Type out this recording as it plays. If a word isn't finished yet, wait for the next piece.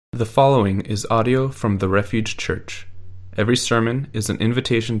The following is audio from the Refuge Church. Every sermon is an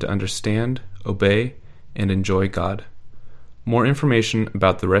invitation to understand, obey, and enjoy God. More information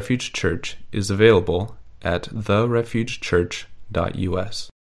about the Refuge Church is available at therefugechurch.us.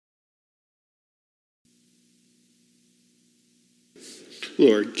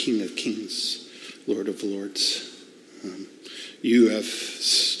 Lord, King of Kings, Lord of Lords, you have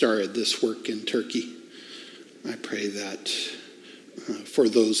started this work in Turkey. I pray that for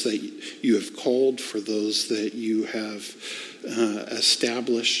those that you have called, for those that you have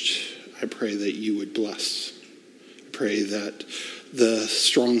established, I pray that you would bless. I pray that the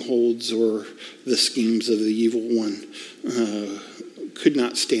strongholds or the schemes of the evil one could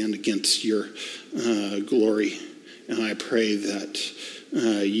not stand against your glory. And I pray that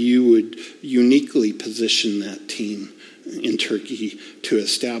you would uniquely position that team in Turkey to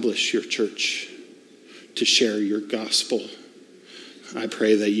establish your church, to share your gospel. I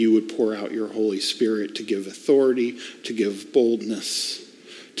pray that you would pour out your Holy Spirit to give authority, to give boldness,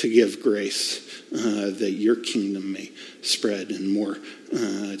 to give grace, that your kingdom may spread and more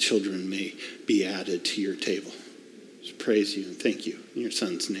children may be added to your table. Just praise you and thank you. In your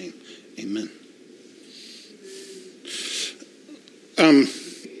Son's name, amen.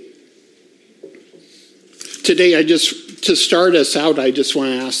 Today, to start us out, I just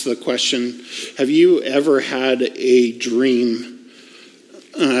want to ask the question, have you ever had a dream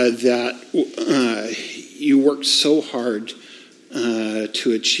that you worked so hard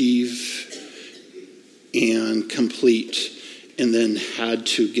to achieve and complete, and then had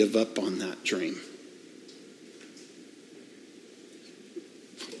to give up on that dream?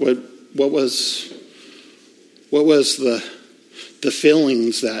 What was the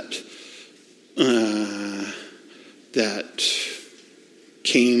feelings that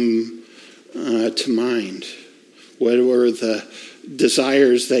came to mind? What were the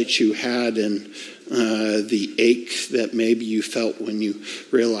desires that you had and the ache that maybe you felt when you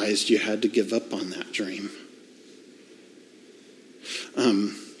realized you had to give up on that dream?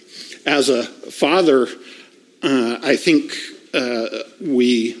 As a father, I think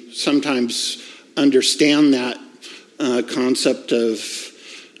we sometimes understand that concept of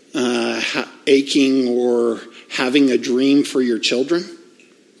aching or having a dream for your children.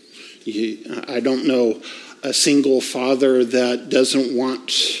 I don't know a single father that doesn't want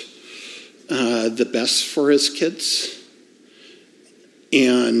the best for his kids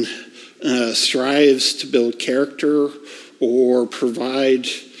and strives to build character or provide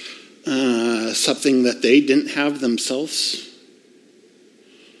something that they didn't have themselves.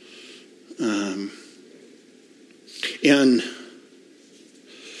 And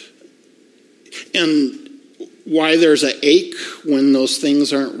why there's an ache when those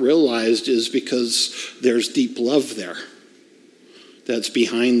things aren't realized is because there's deep love there that's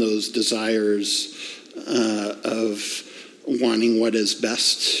behind those desires of wanting what is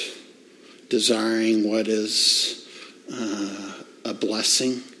best, desiring what is a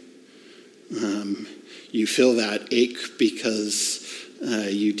blessing. You feel that ache because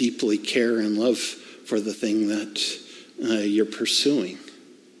you deeply care and love for the thing that you're pursuing.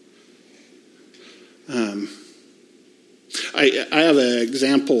 I have an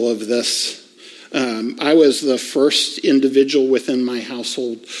example of this. I was the first individual within my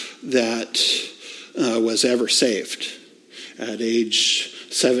household that was ever saved. At age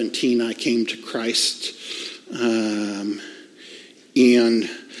 17, I came to Christ. And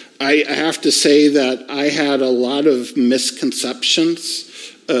I have to say that I had a lot of misconceptions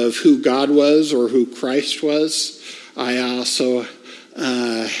of who God was or who Christ was. I also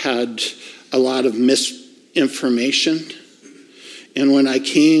had a lot of misinformation. And when I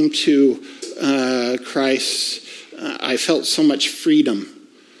came to Christ, I felt so much freedom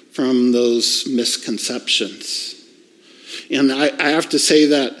from those misconceptions. And I have to say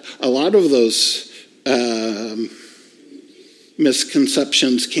that a lot of those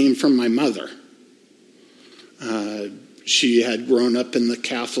misconceptions came from my mother. She had grown up in the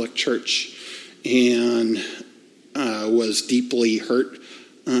Catholic Church and was deeply hurt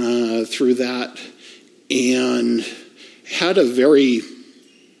through that, and had a very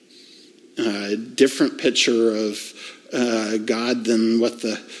different picture of God than what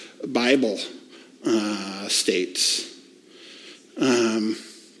the Bible states.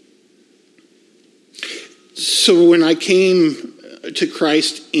 So when I came to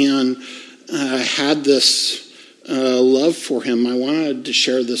Christ and had this love for him, I wanted to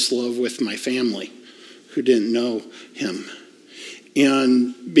share this love with my family who didn't know him.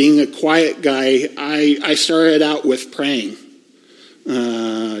 And being a quiet guy, I started out with praying.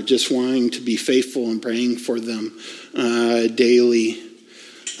 Just wanting to be faithful and praying for them daily.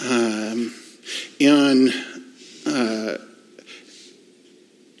 And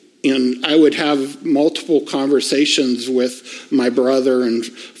I would have multiple conversations with my brother and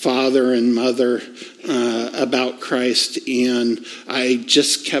father and mother about Christ, and I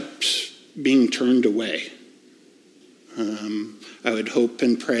just kept being turned away. I would hope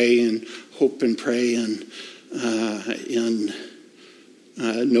and pray and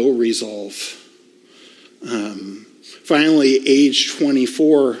no resolve. Finally, age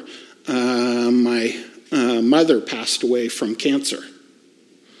 24, my mother passed away from cancer.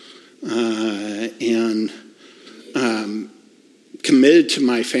 And committed to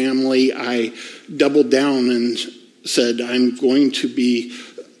my family, I doubled down and said, I'm going to be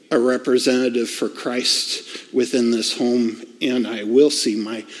a representative for Christ within this home, and I will see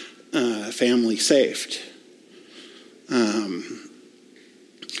my family saved.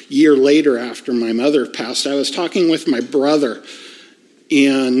 Year later, after my mother passed, I was talking with my brother,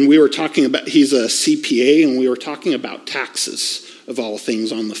 and we were talking about, he's a CPA, and we were talking about taxes, of all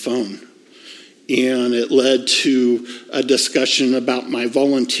things, on the phone. And it led to a discussion about my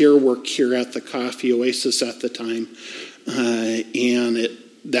volunteer work here at the Coffee Oasis at the time.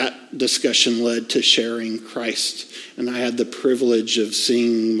 That discussion led to sharing Christ. And I had the privilege of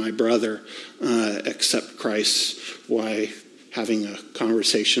seeing my brother accept Christ while having a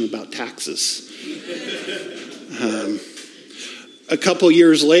conversation about taxes. A couple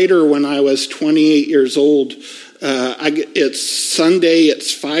years later, when I was 28 years old, it's Sunday,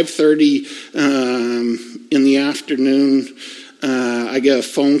 it's 5:30 in the afternoon. I get a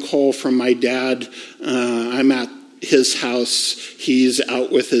phone call from my dad. I'm at his house. He's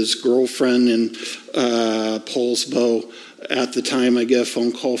out with his girlfriend in Paulsbo. At the time, I get a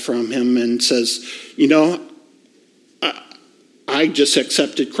phone call from him and says, I just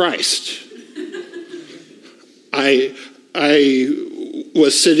accepted Christ. I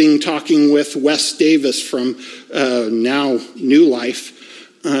was sitting talking with Wes Davis from now New Life,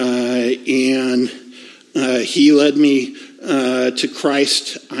 and he led me to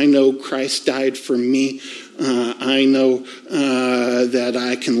Christ. I know Christ died for me. I know that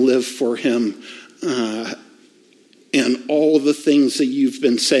I can live for him. And all the things that you've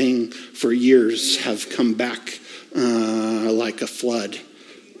been saying for years have come back like a flood.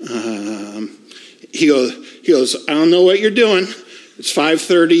 He goes, I don't know what you're doing. It's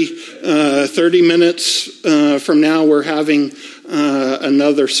 5:30, 30 minutes from now we're having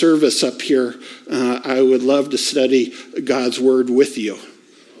another service up here. I would love to study God's Word with you.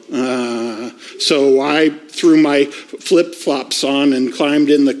 So I threw my flip-flops on and climbed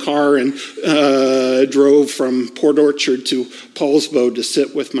in the car and drove from Port Orchard to Paulsbo to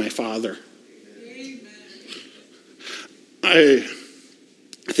sit with my father. I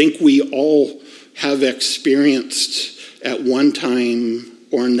think we all have experienced at one time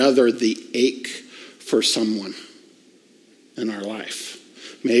or another the ache for someone in our life.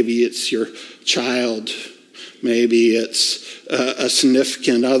 Maybe it's your child, maybe it's a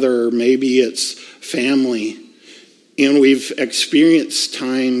significant other, maybe it's family. And we've experienced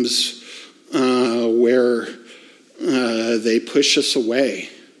times where they push us away.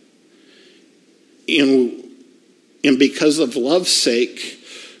 And because of love's sake,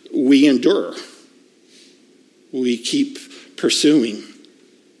 we endure. We keep pursuing.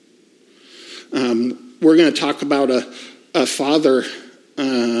 We're going to talk about a father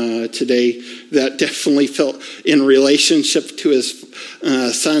today that definitely felt, in relationship to his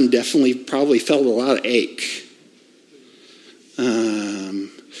son, probably felt a lot of ache.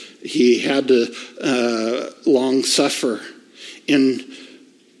 He had to long suffer. And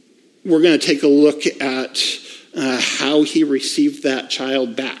we're going to take a look at how he received that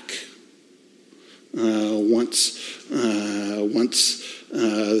child back. Once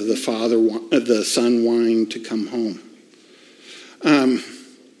the son wanting to come home.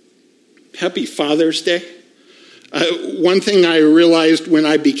 Happy Father's Day. One thing I realized when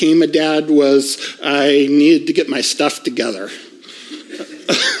I became a dad was I needed to get my stuff together.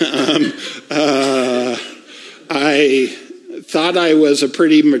 I thought I was a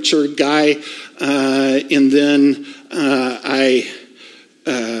pretty mature guy, and then I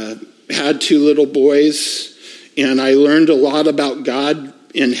had two little boys, and I learned a lot about God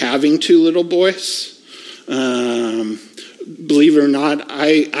in having two little boys. Believe it or not,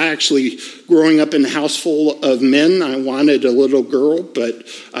 I actually, growing up in a house full of men, I wanted a little girl, but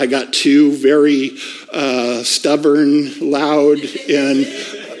I got two very stubborn, loud, and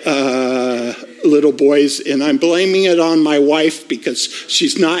little boys, and I'm blaming it on my wife because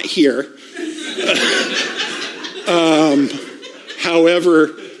she's not here.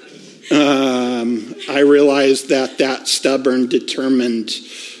 However, I realized that stubborn, determined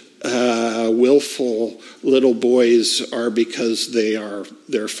willful little boys are because they are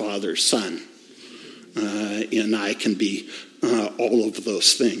their father's son. And I can be all of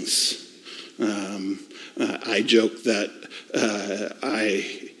those things. I joke that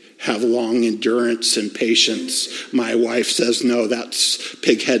I have long endurance and patience. My wife says, no, that's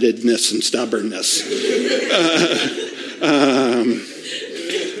pig-headedness and stubbornness.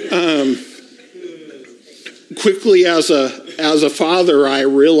 Quickly as a father, I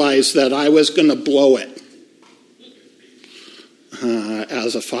realized that I was going to blow it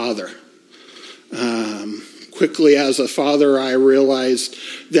as a father. Quickly as a father, I realized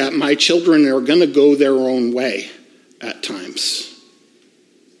that my children are going to go their own way at times.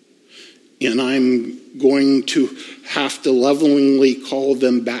 And I'm going to have to lovingly call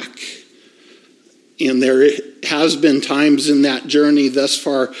them back. And there has been times in that journey thus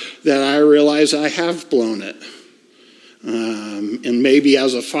far that I realize I have blown it. And maybe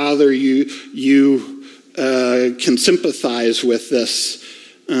as a father, you can sympathize with this.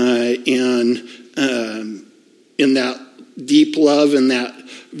 And in that deep love and that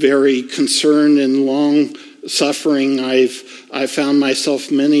very concern and long suffering, I found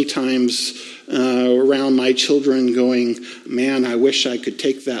myself many times around my children going, man, I wish I could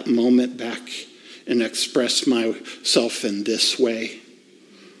take that moment back and express myself in this way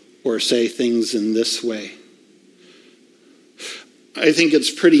or say things in this way. I think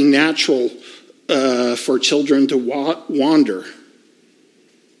it's pretty natural for children to wander.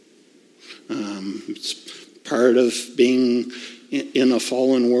 It's part of being in a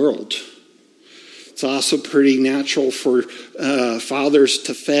fallen world. It's also pretty natural for fathers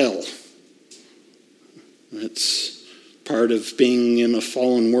to fail. It's part of being in a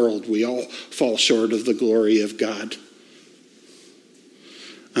fallen world. We all fall short of the glory of God.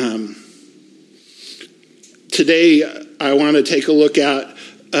 Today, I want to take a look at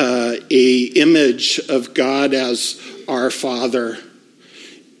an image of God as our Father.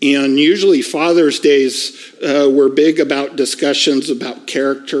 And usually Father's Days were big about discussions about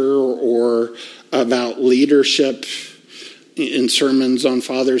character or about leadership in sermons on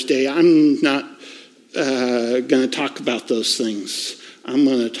Father's Day. I'm not going to talk about those things. I'm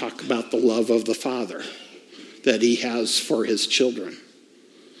going to talk about the love of the Father that he has for his children.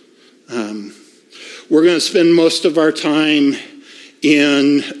 We're going to spend most of our time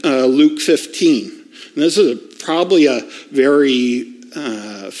in Luke 15. And this is probably a very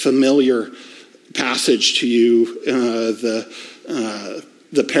familiar passage to you, the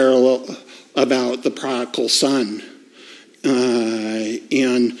parallel about the prodigal son.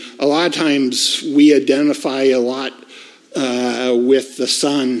 And a lot of times we identify a lot with the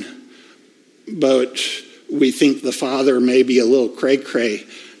son, but we think the father may be a little cray-cray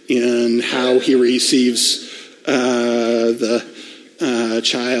in how he receives the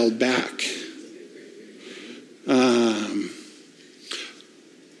child back.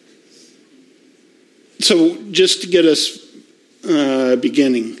 So just to get us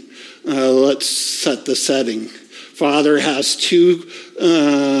beginning, let's set the setting. Father has two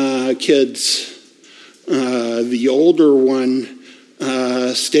kids. The older one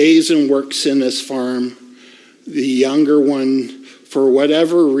stays and works in his farm. The younger one, for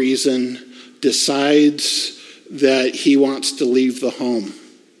whatever reason, decides that he wants to leave the home.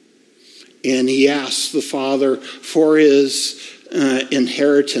 And he asks the father for his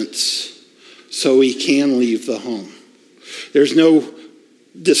inheritance so he can leave the home. There's no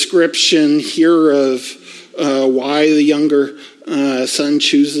description here of why the younger son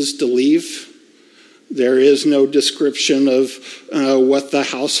chooses to leave. There is no description of what the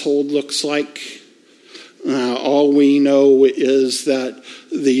household looks like. All we know is that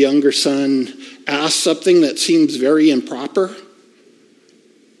the younger son asks something that seems very improper,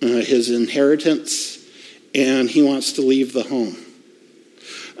 his inheritance, and he wants to leave the home.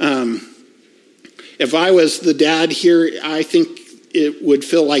 If I was the dad here, I think it would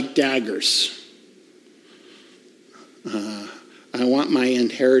feel like daggers. I want my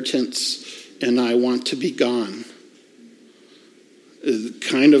inheritance and I want to be gone.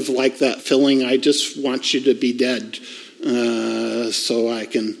 Kind of like that feeling, I just want you to be dead so I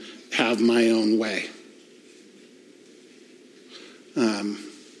can have my own way.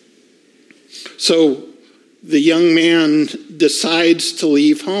 So the young man decides to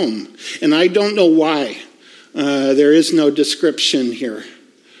leave home. And I don't know why. There is no description here.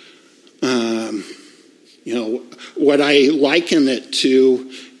 What I liken it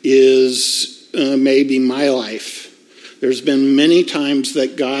to is maybe my life. There's been many times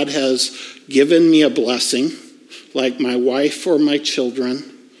that God has given me a blessing, like my wife or my children,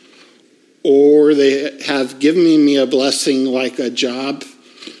 or they have given me a blessing like a job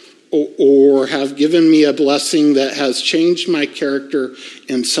or have given me a blessing that has changed my character,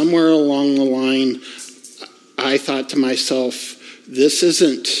 and somewhere along the line, I thought to myself, this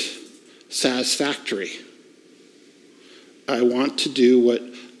isn't satisfactory. I want to do what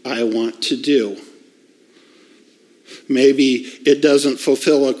I want to do. Maybe it doesn't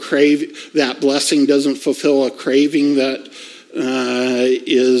fulfill a that blessing doesn't fulfill a craving that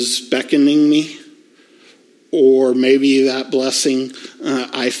is beckoning me. Or maybe that blessing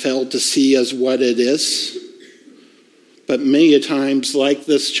I failed to see as what it is. But many a times, like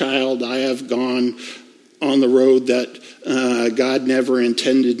this child, I have gone on the road that God never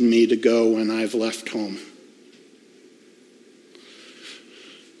intended me to go, and I've left home.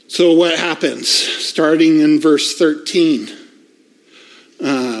 So what happens? Starting in verse 13.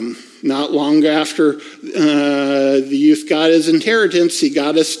 Not long after the youth got his inheritance, he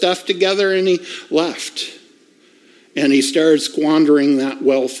got his stuff together and he left. And he started squandering that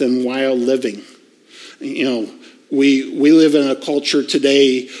wealth in wild living. You know, we live in a culture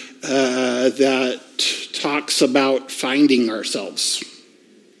today that talks about finding ourselves.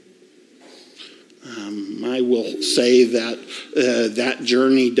 I will say that that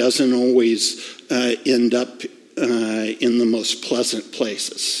journey doesn't always end up in the most pleasant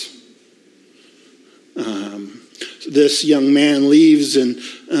places. This young man leaves and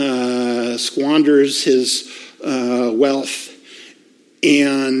squanders his wealth,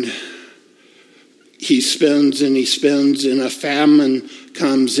 and he spends, and a famine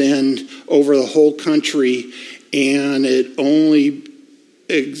comes in over the whole country, and it only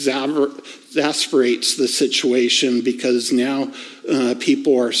exasperates the situation because now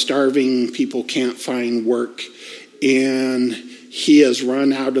people are starving, people can't find work, and he has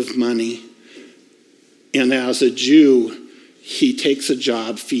run out of money. And as a Jew, he takes a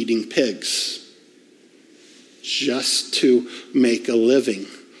job feeding pigs just to make a living,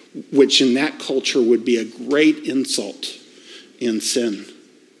 which in that culture would be a great insult and sin.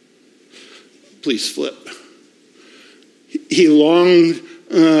 Please flip. He longed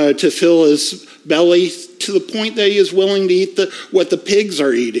to fill his belly to the point that he is willing to eat what the pigs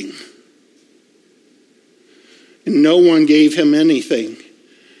are eating. And no one gave him anything.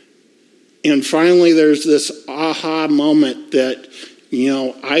 And finally, there's this aha moment that, you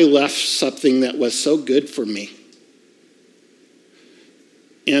know, I left something that was so good for me.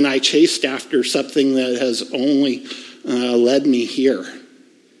 And I chased after something that has only led me here.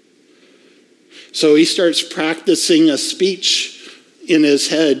 So he starts practicing a speech in his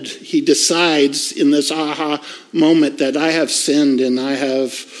head. He decides in this aha moment that I have sinned and I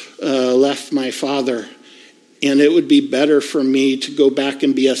have left my father. And it would be better for me to go back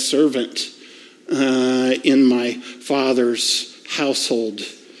and be a servant in my father's household.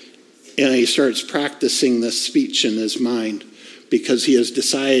 And he starts practicing this speech in his mind because he has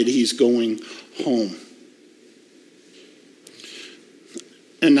decided he's going home.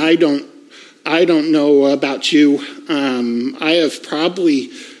 And I don't know about you. I have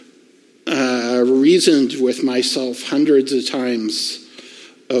probably reasoned with myself hundreds of times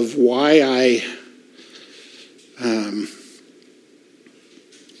of why I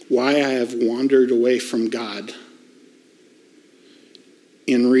have wandered away from God,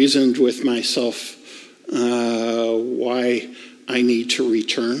 and reasoned with myself why I need to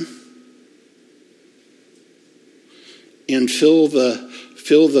return and feel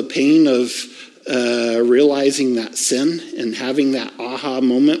the pain of realizing that sin and having that aha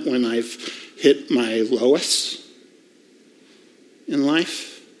moment when I've hit my lowest in life.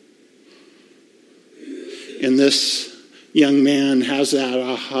 And this young man has that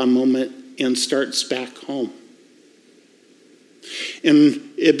aha moment and starts back home.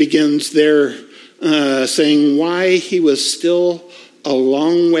 And it begins there saying why he was still a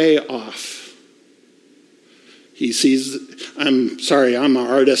long way off. He sees, I'm an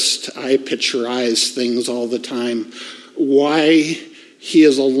artist. I picturize things all the time. Why he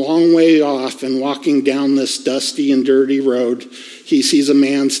is a long way off and walking down this dusty and dirty road, he sees a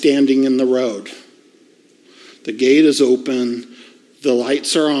man standing in the road. The gate is open. The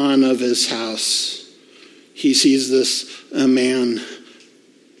lights are on of his house. He sees this man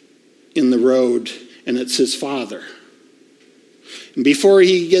in the road, and it's his father. And before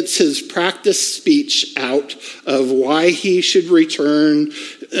he gets his practice speech out of why he should return,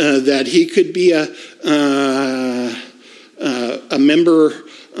 that he could be a member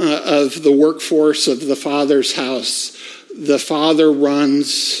of the workforce of the father's house, the father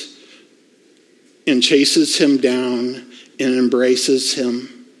runs and chases him down and embraces him.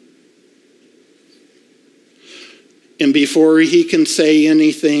 And before he can say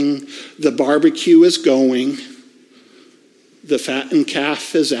anything, the barbecue is going. The fattened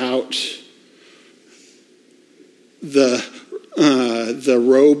calf is out. The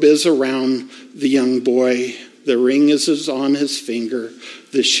robe is around the young boy. The ring is on his finger.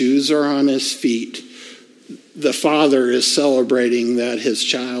 The shoes are on his feet. The father is celebrating that his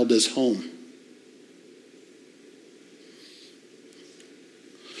child is home.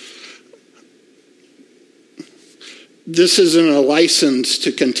 This isn't a license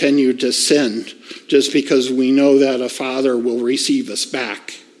to continue to sin just because we know that a father will receive us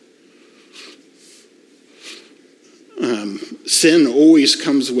back. Sin always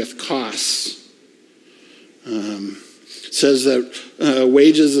comes with costs. It says that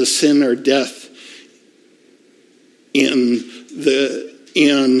wages of sin are death, and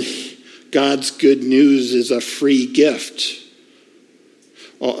God's good news is a free gift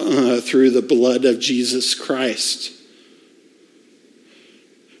through the blood of Jesus Christ.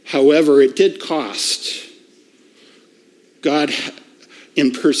 However, it did cost. God,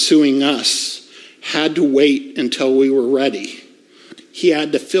 in pursuing us, had to wait until we were ready. He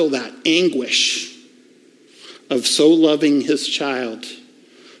had to feel that anguish of so loving his child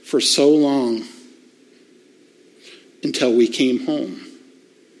for so long until we came home.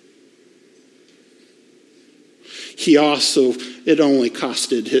 It only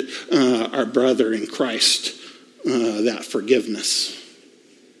costed our brother in Christ that forgiveness.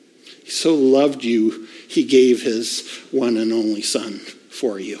 He so loved you, he gave his one and only son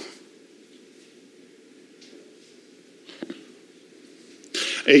for you.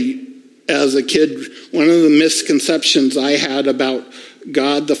 As a kid, one of the misconceptions I had about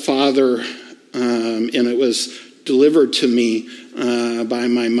God the Father, and it was delivered to me by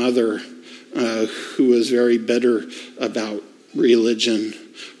my mother, who was very bitter about religion,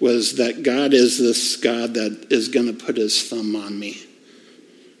 was that God is this God that is going to put his thumb on me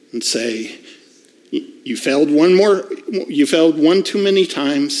and say, you failed one too many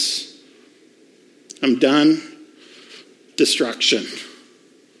times. I'm done. Destruction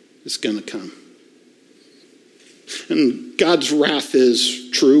is going to come. And God's wrath is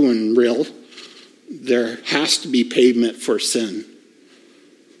true and real. There has to be payment for sin.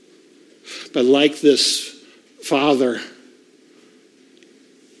 But like this father,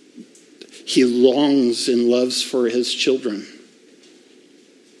 he longs and loves for his children.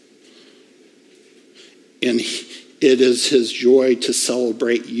 And it is his joy to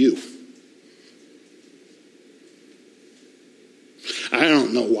celebrate you. I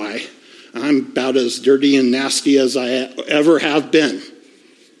don't know why. I'm about as dirty and nasty as I ever have been.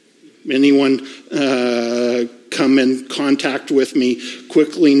 Anyone come in contact with me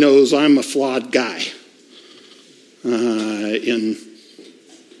quickly knows I'm a flawed guy. I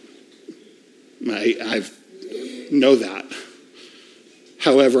know that.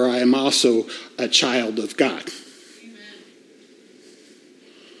 However, I am also a child of God.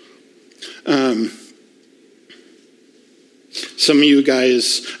 Some of you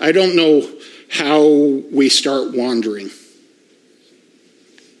guys, I don't know how we start wandering,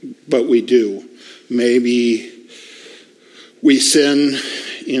 but we do. Maybe we sin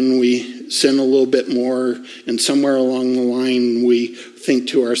and we sin a little bit more, and somewhere along the line we think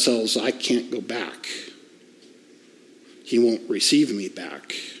to ourselves, I can't go back. He won't receive me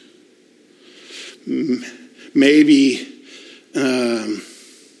back. Maybe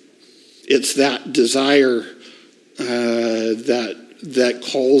it's that desire that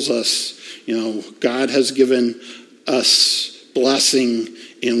calls us. God has given us blessing,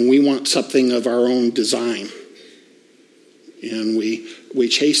 and we want something of our own design, and we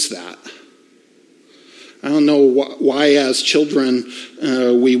chase that. I don't know why as children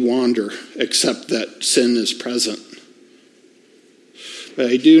we wander, except that sin is present. But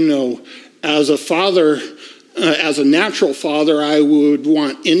I do know, as a father, as a natural father, I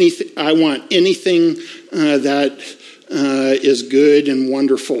want anything that is good and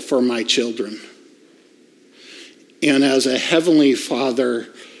wonderful for my children. And as a heavenly father,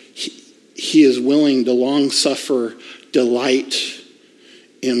 he is willing to long suffer, delight,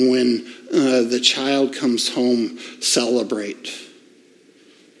 and when the child comes home, celebrate.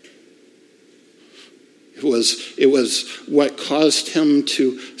 It was what caused him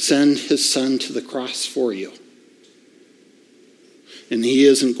to send his son to the cross for you. And he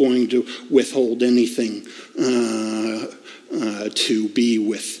isn't going to withhold anything to be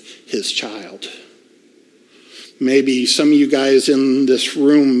with his child. Maybe some of you guys in this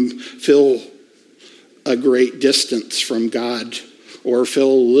room feel a great distance from God, or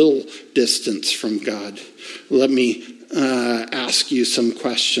feel a little distance from God. Let me ask you some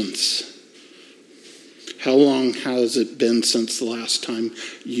questions. How long has it been since the last time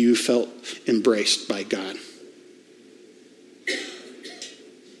you felt embraced by God?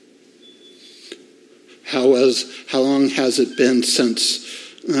 How long has it been since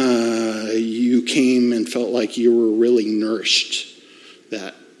you came and felt like you were really nourished?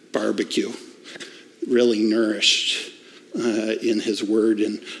 That barbecue, really nourished in his word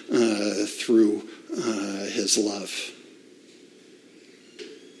and through his love.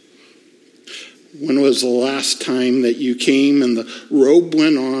 When was the last time that you came and the robe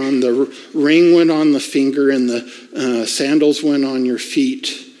went on, the ring went on the finger, and the sandals went on your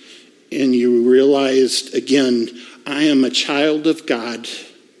feet, and you realized, again, I am a child of God.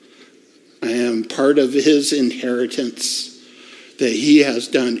 I am part of his inheritance, that he has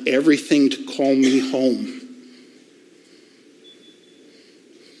done everything to call me home.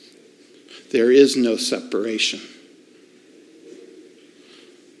 There is no separation.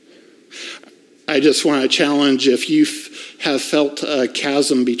 I just want to challenge, if you have felt a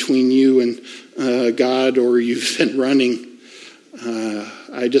chasm between you and God, or you've been running,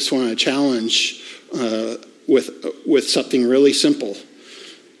 I just want to challenge with something really simple.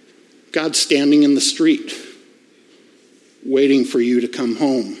 God's standing in the street, waiting for you to come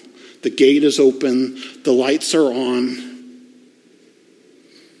home. The gate is open, the lights are on.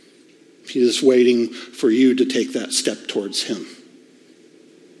 He is waiting for you to take that step towards him.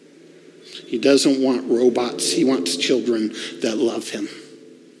 He doesn't want robots. He wants children that love him.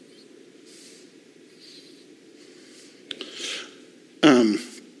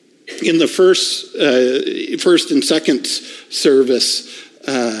 In the first and second service,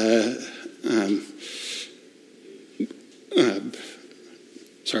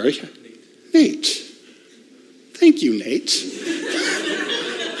 Nate. Thank you, Nate.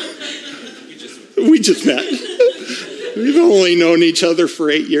 We just met. We've only known each other for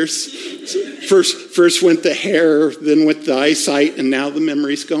 8 years. First went the hair, then went the eyesight, and now the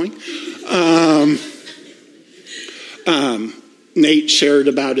memory's going. Nate shared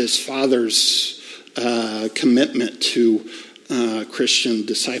about his father's commitment to Christian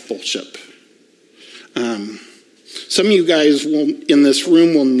discipleship. Some of you guys in this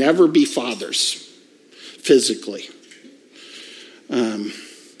room will never be fathers physically.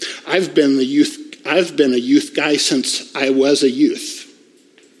 I've been a youth guy since I was a youth.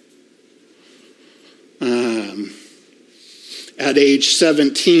 At age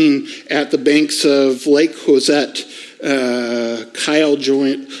 17, at the banks of Lake Hosette, Kyle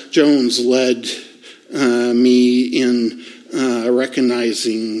Jones led me in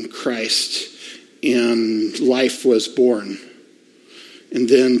recognizing Christ, and life was born. And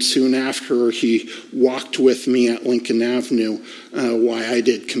then soon after, he walked with me at Lincoln Avenue while I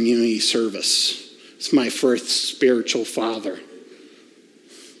did community service. It's my first spiritual father.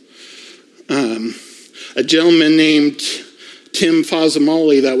 A gentleman named Tim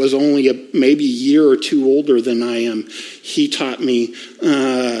Fazamali, that was only maybe a year or two older than I am, he taught me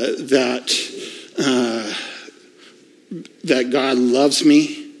that God loves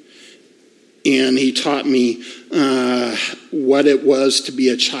me, and he taught me what it was to be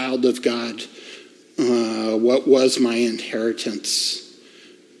a child of God, what was my inheritance,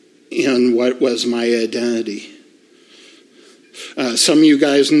 and what was my identity. Some of you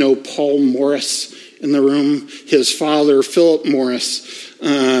guys know Paul Morris in the room. His father, Philip Morris,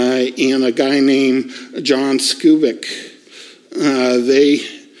 and a guy named John Skubik,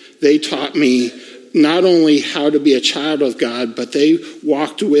 they taught me not only how to be a child of God, but they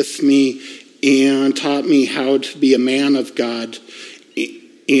walked with me and taught me how to be a man of God.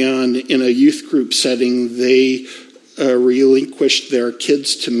 And in a youth group setting, they relinquished their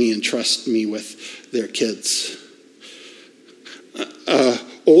kids to me and trusted me with their kids.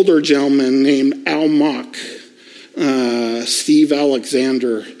 Older gentleman named Al Mock, Steve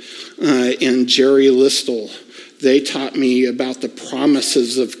Alexander, and Jerry Listle, they taught me about the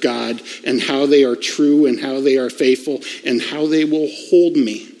promises of God and how they are true and how they are faithful and how they will hold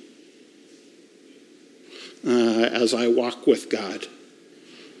me as I walk with God.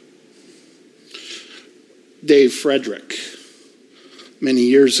 Dave Frederick, many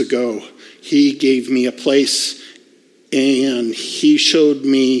years ago, he gave me a place and he showed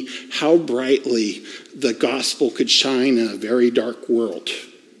me how brightly the gospel could shine in a very dark world.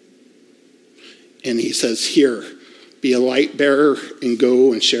 And he says, here, be a light bearer and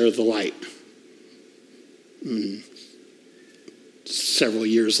go and share the light. Several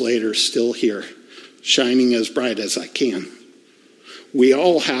years later, still here, shining as bright as I can. We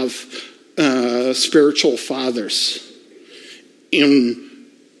all have spiritual fathers. And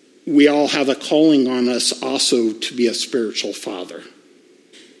we all have a calling on us also to be a spiritual father.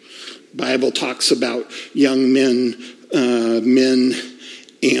 The Bible talks about young men, men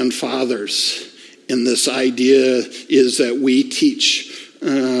and fathers. And this idea is that we teach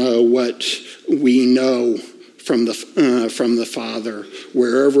what we know from the Father,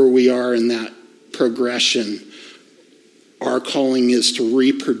 wherever we are in that progression, our calling is to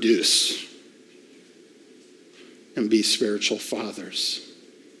reproduce and be spiritual fathers.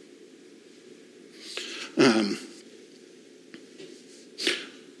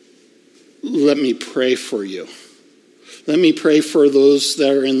 Let me pray for you. Let me pray for those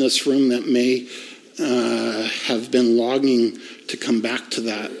that are in this room that may have been longing to come back to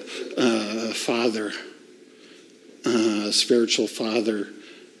that father, spiritual father,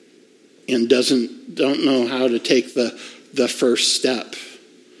 and don't know how to take the first step.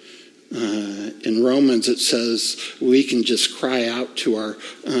 In Romans it says we can just cry out to our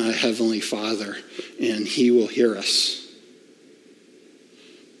Heavenly Father and He will hear us.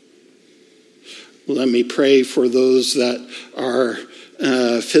 Let me pray for those that are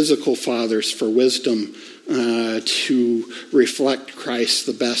physical fathers, for wisdom to reflect Christ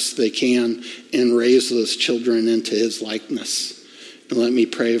the best they can and raise those children into His likeness. And let me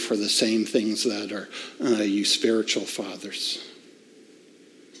pray for the same things that are you spiritual fathers.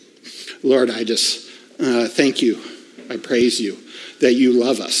 Lord, I just thank you. I praise you that you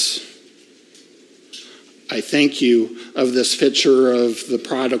love us. I thank you of this picture of the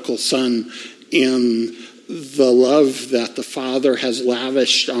prodigal son and the love that the Father has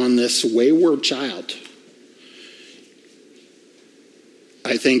lavished on this wayward child.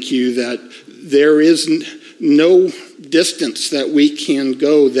 I thank you that there is no distance that we can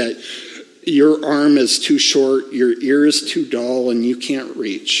go that your arm is too short, your ear is too dull, and you can't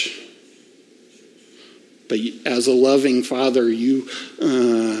reach. But as a loving Father, you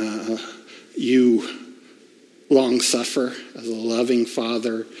long suffer. As a loving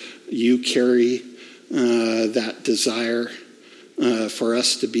Father, you carry that desire for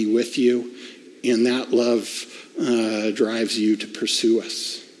us to be with you, and that love drives you to pursue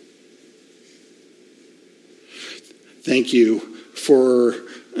us. Thank you for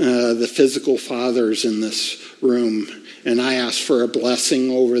the physical fathers in this room, and I ask for a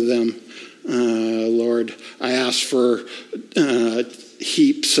blessing over them. Lord, I ask for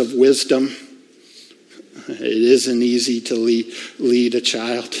heaps of wisdom. It isn't easy to lead a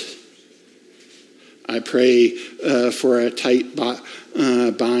child. I pray for a tight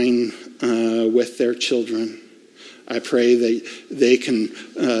bind with their children. I pray that they can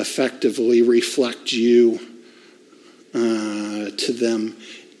effectively reflect you to them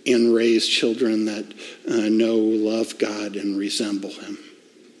and raise children that know, love God, and resemble Him.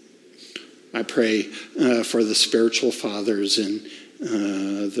 I pray for the spiritual fathers in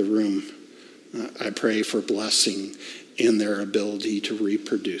the room. I pray for blessing in their ability to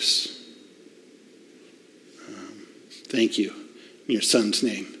reproduce. Thank you. In your Son's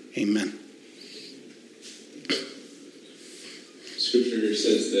name, amen. Scripture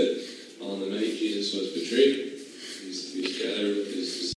says that on the night Jesus was betrayed,